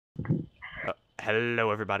Hello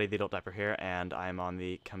everybody, the Adult Diaper here, and I'm on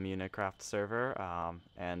the CommuniCraft server,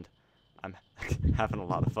 and I'm having a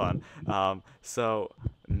lot of fun. So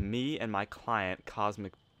me and my client,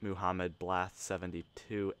 Cosmic Muhammad Blast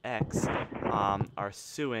 72X, are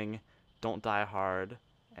suing Don't Die Hard,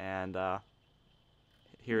 and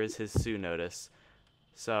here is his sue notice.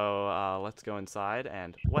 So let's go inside,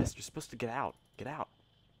 and Wes, you're supposed to get out. Get out.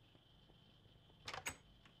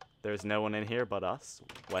 There's no one in here but us.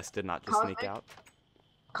 Wes did not just sneak out.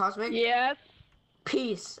 Cosmic? Yes.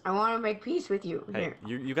 Peace. I want to make peace with you. Hey,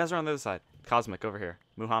 Here. you guys are on the other side. Cosmic, over here.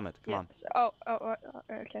 Muhammad, come on.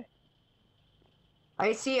 Okay.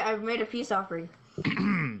 I see. I've made a peace offering.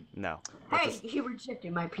 No. Hey, he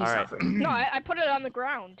rejected my peace All right. offering. No, I put it on the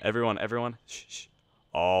ground. Everyone, shh, shh.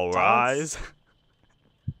 All rise.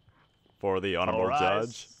 For the honorable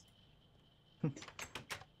judge.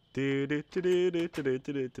 Oh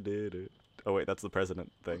wait, that's the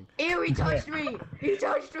president thing. Ew, he touched me! He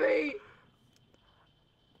touched me!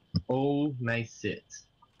 All may sit.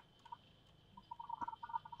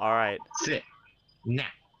 All right. Sit. Now.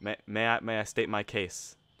 May I state my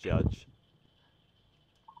case, Judge?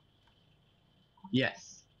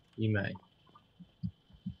 Yes, you may.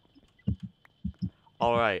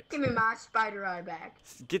 All right. Give me my spider eye back.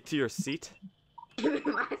 Get to your seat. Give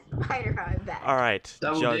me my spider eye back. All right,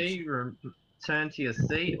 Double Judge. D, return to your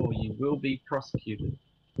seat or you will be prosecuted.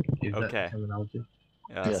 Is Okay. that terminology?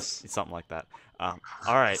 Yes. Something like that. All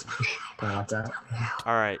right. Like that.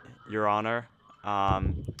 All right, Your Honor.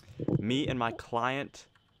 Me and my client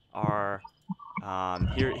are.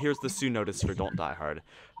 Here's the sue notice for Don't Die Hard.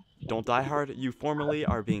 Don't Die Hard, you formally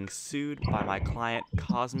are being sued by my client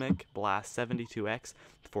Cosmic Blast 72X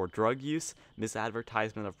for drug use,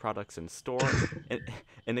 misadvertisement of products in store,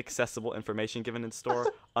 inaccessible information given in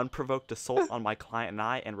store, unprovoked assault on my client and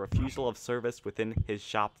I, and refusal of service within his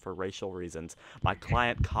shop for racial reasons. My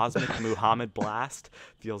client Cosmic Muhammad Blast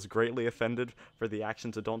feels greatly offended for the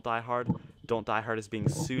actions of Don't Die Hard. Don't Die Hard is being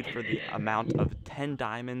sued for the amount of 10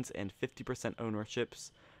 diamonds and 50%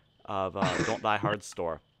 ownerships of Don't Die Hard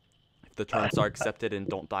store. If the terms are accepted and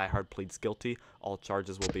Don't Die Hard pleads guilty, all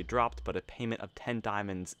charges will be dropped, but a payment of 10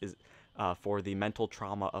 diamonds is for the mental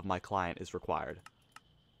trauma of my client is required.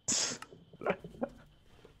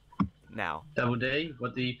 Now. Double D,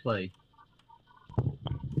 what do you plead?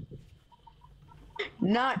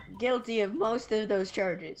 Not guilty of most of those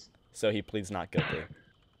charges. So he pleads not guilty.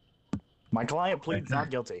 My client pleads not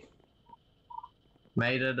guilty.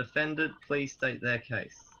 May the defendant please state their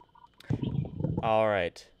case. All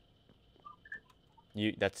right.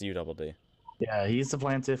 That's you, Double D. Yeah, he's the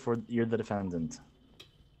plaintiff, or you're the defendant.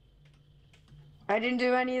 I didn't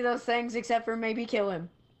do any of those things except for maybe kill him.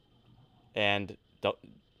 And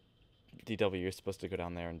DW, you're supposed to go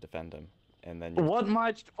down there and defend him, and then. What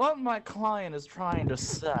my client is trying to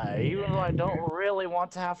say, even though I don't really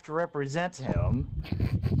want to have to represent him.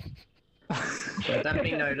 Let that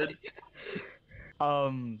be noted.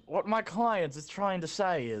 What my client is trying to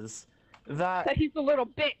say is that. That he's a little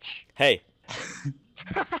bitch. Hey.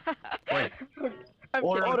 Wait.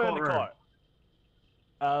 Order in the courtroom.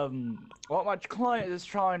 court. What my client is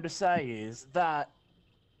trying to say is that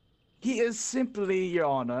he is simply, Your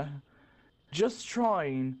Honor, just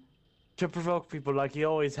trying to provoke people like he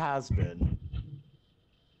always has been.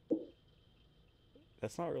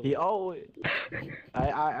 That's not really. He always.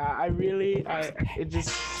 It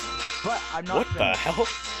just. But I'm not. What the hell?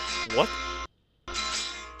 What?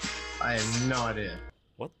 I have no idea.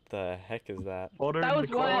 What the heck is that? Order That in was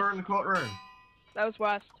the what- court. Order in the courtroom. That was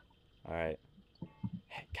West. All right.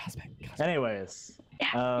 Hey, Cosmic. Anyways, We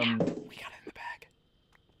got it in the bag.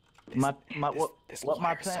 what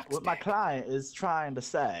my client is trying to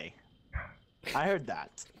say. I heard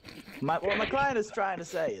that. What my client is trying to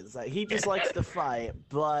say is that he just likes to fight,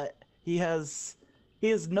 but he has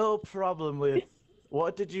no problem with.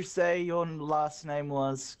 What did you say your last name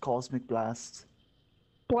was? Cosmic Blast.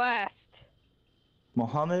 Blast.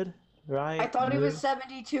 Mohammed, right? I thought it was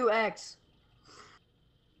 72X.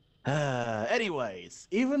 Anyways,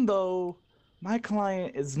 even though my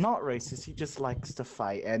client is not racist, he just likes to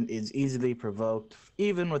fight and is easily provoked,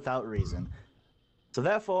 even without reason. So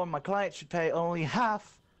therefore, my client should pay only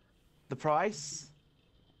half the price,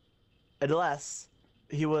 unless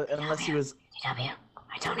he was, DW,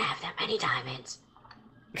 I don't have that many diamonds.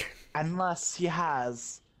 unless he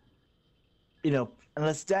has,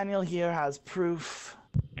 unless Daniel here has proof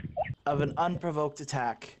of an unprovoked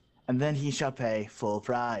attack, and then he shall pay full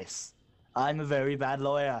price. I'm a very bad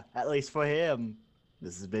lawyer, at least for him.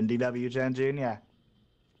 This has been DW Chen Jr.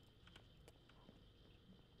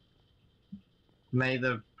 May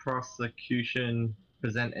the prosecution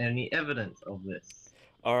present any evidence of this.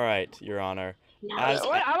 All right, Your Honor. As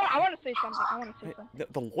Wait, I want to say something. I want to say something.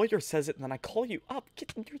 the lawyer says it, and then I call you up.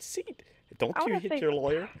 Get in your seat. Don't I you wanna hit say- your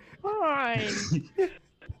lawyer. Fine.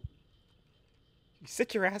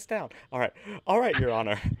 Sit your ass down. All right, Your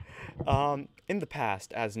Honor. In the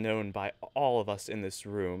past, as known by all of us in this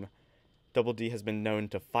room, Double D has been known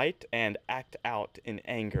to fight and act out in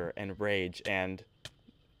anger and rage, and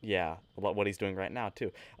yeah, what he's doing right now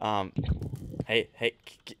too. Hey,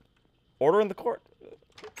 order in the court.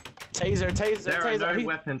 Taser, taser, There are taser. no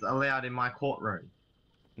weapons allowed in my courtroom.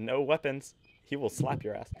 No weapons. He will slap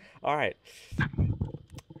your ass. All right.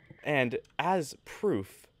 And as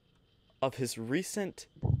proof of his recent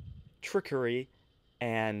trickery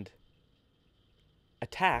and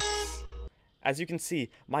attacks, as you can see,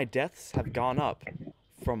 my deaths have gone up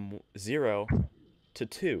from 0 to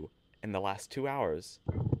 2 in the last 2 hours.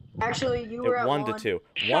 Actually, you were at 1 to one. 2.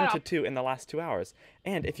 Shut 1 to up. 2 in the last 2 hours.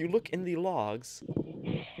 And if you look in the logs,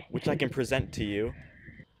 which I can present to you,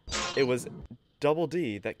 it was Double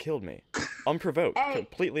D that killed me. Unprovoked. Hey.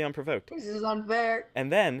 Completely unprovoked. This is unfair.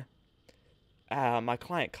 And then, my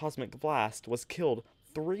client, Cosmic Blast, was killed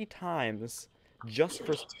 3 times just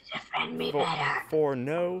Defend me for, better. for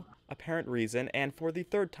no apparent reason. And for the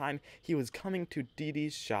 3rd time, he was coming to Dee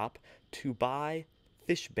Dee's shop to buy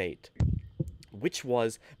fish bait, which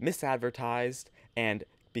was misadvertised, and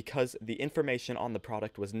because the information on the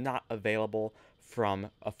product was not available from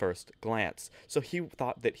a first glance. So he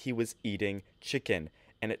thought that he was eating chicken,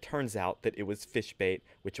 and it turns out that it was fish bait,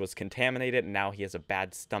 which was contaminated, and now he has a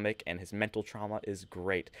bad stomach, and his mental trauma is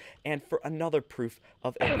great. And for another proof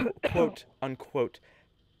of a quote-unquote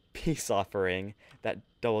peace offering that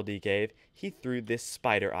Double D gave, he threw this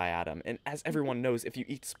spider eye at him. And as everyone knows, if you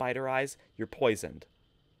eat spider eyes, you're poisoned.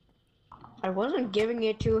 I wasn't giving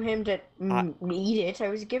it to him to eat it. I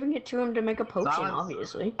was giving it to him to make a potion, Silence.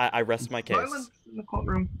 obviously. I rest my case. Silence in the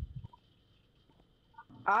courtroom.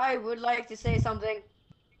 I would like to say something.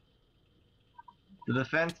 The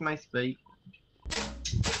defense may speak.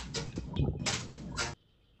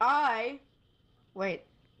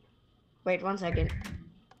 Wait, 1 second.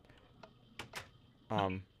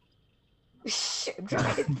 I'm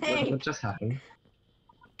trying to What think. just happened?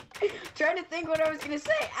 Trying to think what I was gonna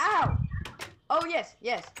say. Ow! Oh, yes.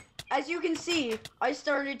 As you can see, I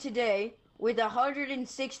started today with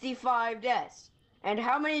 165 deaths. And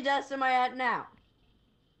how many deaths am I at now?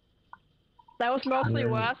 That was mostly Yeah.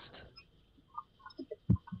 West.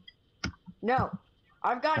 No.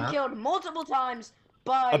 I've gotten Huh? killed multiple times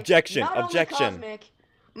by Objection, not objection. only Cosmic,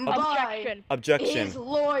 by his Objection.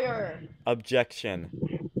 lawyer.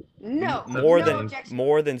 Objection. No, More no than objection.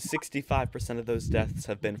 65% of those deaths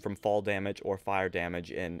have been from fall damage or fire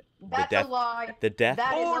damage in That's the death. a lie. The death.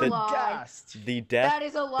 That is Or a lie. gassed. The death. That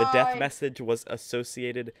is a lie. The death message was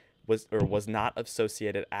was not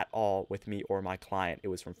associated at all with me or my client. It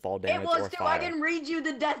was from fall It damage was or too. I fire. can read you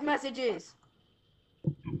the death messages.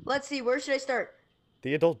 Let's see. Where should I start?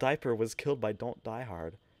 The adult diaper was killed by Don't Die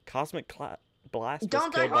Hard. Cosmic Blast was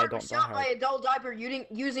Don't Die killed by Hard Don't was Die shot by Hard. adult diaper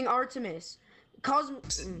using Artemis.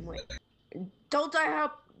 Wait. Don't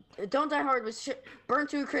Die Hard was burnt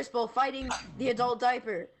to a crisp while fighting the adult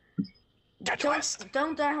diaper.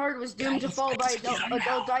 Don't Die Hard was doomed to fall by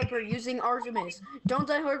adult diaper using Artemis. Don't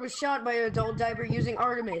Die Hard was shot by adult diaper using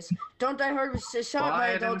Artemis. Don't Die Hard was shot by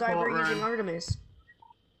Quiet in adult the diaper courtroom. using Artemis.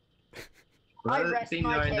 Let rest it be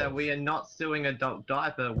my known case. that we are not suing Adult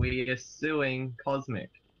Diaper, we are suing Cosmic.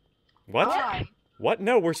 What? I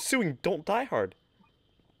No, we're suing Don't Die Hard.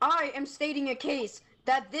 am stating a case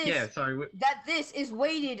that this is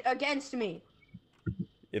weighted against me.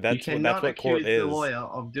 Yeah, You that's cannot what court accuse is. the lawyer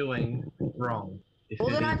of doing wrong. If Well,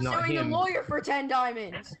 it then is I'm not suing him. the lawyer for 10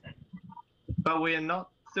 diamonds. But we are not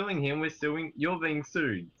suing him, you're being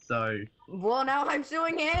sued, so... Well, now I'm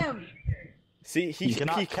suing him. See, You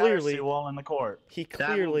cannot he clearly sue all in the court. he That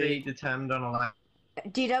will be clearly determined on a later...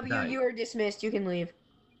 DW, No. you are dismissed. You can leave.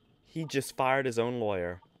 he just fired his own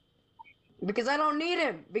lawyer. Because I don't need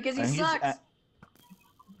him. Because he And he's- sucks.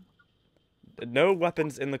 No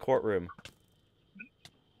weapons in the courtroom.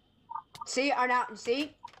 See,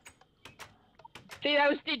 see? See, that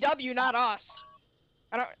was DW, not us.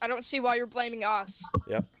 I don't see why you're blaming us.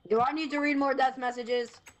 Do I need to read more death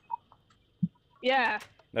messages? Yeah.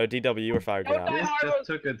 No, DW, you were fired. Get Don't out. die This hard just was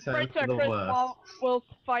took a turn Right for to the Chris worst. while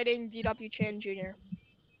fighting DW Chan Jr.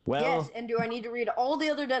 Well, Yes, and do I need to read all the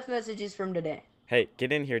other death messages from today? Hey,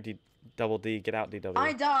 get in here, Double D. Get out, DW.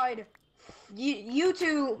 I died. You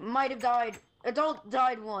two might have died. Adult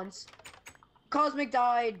died once. Cosmic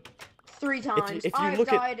died 3 times. if you I've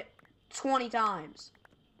look at- died 20 times.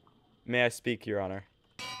 May I speak, Your Honor?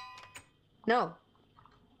 No.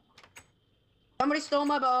 Somebody stole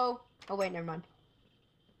my bow. Oh wait, never mind.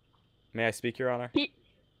 May I speak, Your Honor?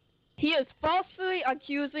 He is falsely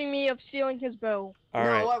accusing me of stealing his bow. All No,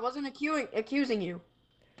 right. I wasn't accusing you.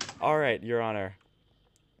 All right, Your Honor.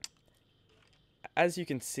 As you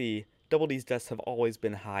can see, Double D's deaths have always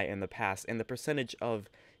been high in the past, and the percentage of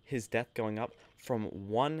his death going up from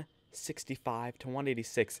 165 to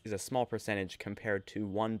 186 is a small percentage compared to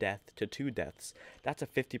 1 death to 2 deaths. That's a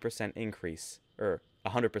 50% increase, or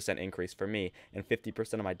 100% increase for me, and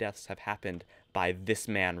 50% of my deaths have happened by this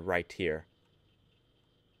man right here,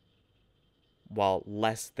 while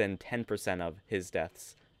less than 10% of his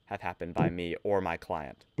deaths have happened by me or my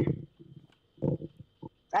client.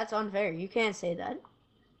 That's unfair. You can't say that.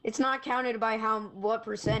 It's not counted by what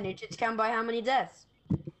percentage. It's counted by how many deaths.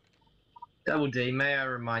 Double D, may I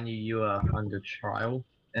remind you you are under trial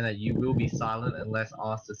and that you will be silent unless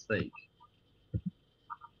asked to speak.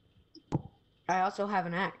 I also have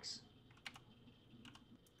an axe.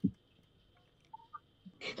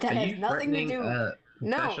 That Are has you nothing to threatening do. a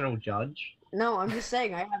No, professional judge? no. I'm just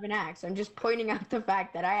saying I have an axe. I'm just pointing out the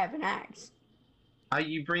fact that I have an axe. Are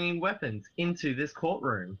you bringing weapons into this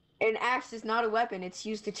courtroom? An axe is not a weapon. It's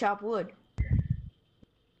used to chop wood.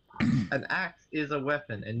 An axe is a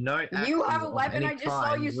weapon, and no axe You have a of weapon? any I just saw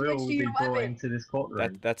kind you switch will to be your brought weapon. into this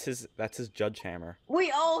courtroom. That's his judge hammer.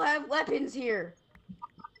 We all have weapons here.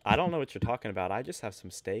 I don't know what you're talking about. I just have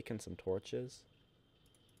some steak and some torches.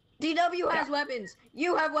 DW has weapons.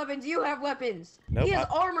 You have weapons. You have weapons. Nope, He has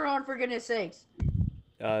armor on, for goodness sakes.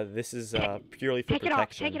 This is purely for Take it off.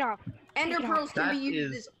 protection. Take it off. Ender Take it pearls can That be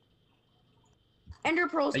used is- as Ender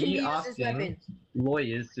pearls Are can be you used as asking weapons.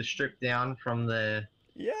 lawyers to strip down from their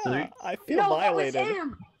Yeah, Suits? I feel No, violated. that was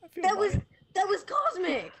him. I feel That was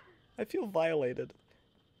Cosmic. I feel violated.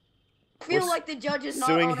 I feel We're like the judge is not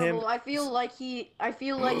suing him- honorable. I feel like he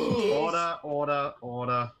is. order, order,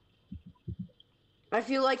 order. I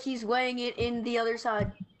feel like he's weighing it in the other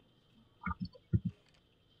side.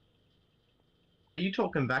 Are you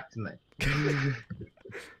talking back to me?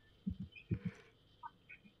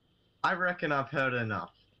 I reckon I've heard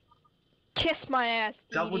enough. Kiss my ass.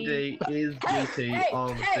 Double DD. D is guilty hey,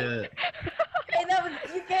 of hey. the Hey,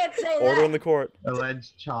 you can't say Order that. in the court.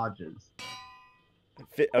 alleged charges.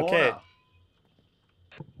 Okay. Order.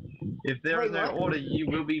 If there is Wait, no what? order, you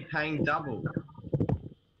will be paying double.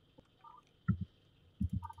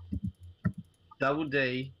 Double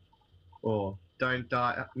D, or Don't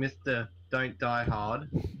Die, Mr. Don't Die Hard,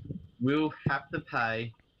 will have to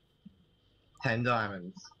pay 10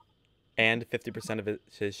 diamonds. And 50% of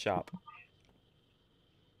his shop.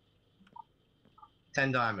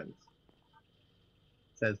 10 diamonds,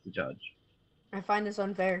 says the judge. I find this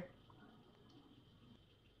unfair.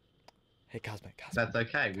 Hey, Cosmic. That's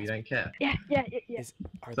okay, we don't care. Yeah.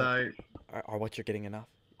 Are, So, are what you're getting enough?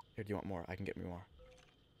 Or do you want more? I can get me more.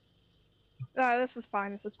 This is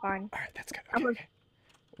fine. This is fine. All right, that's good. I'm Okay.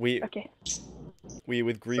 We Okay. we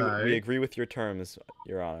would agree. So- We agree with your terms,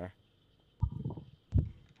 Your Honor.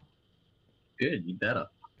 good, you better.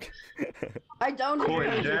 I don't agree Court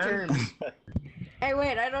with your adjourned. terms. Hey,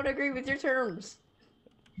 wait, I don't agree with your terms.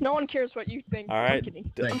 No one cares what you think. All I'm right.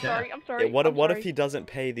 kidding. Don't I'm care. sorry. I'm sorry. What I'm if sorry. he doesn't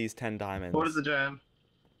pay these 10 diamonds? Court is adjourned.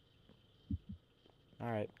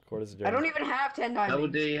 All right, court is adjourned. I don't even have 10 Double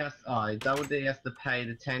diamonds. Double D has to pay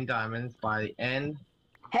the 10 diamonds by the end.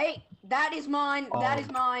 Hey, that is mine. That Oh.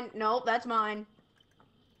 is mine. No, that's mine.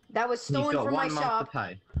 That was He's stolen got from my 1 month shop. to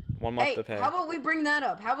pay. 1 month Hey, to pay. how about we bring that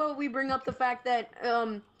up? How about we bring up the fact that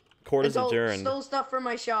Court is adult adjourned. stole stuff from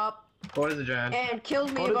my shop Court is adjourned. and killed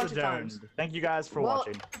me Court a is bunch of adjourned. times. Thank you guys for Well,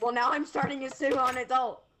 watching. well, now I'm starting to sue on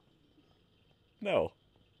adult. No,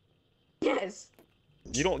 Yes.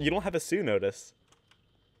 you don't have a sue notice.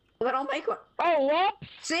 Then I'll make one. Oh, whoops.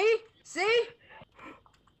 See? See?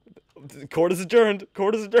 Court is adjourned.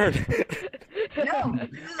 Court is adjourned. No.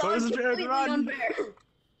 This is Court is all adjourned, completely run. unfair.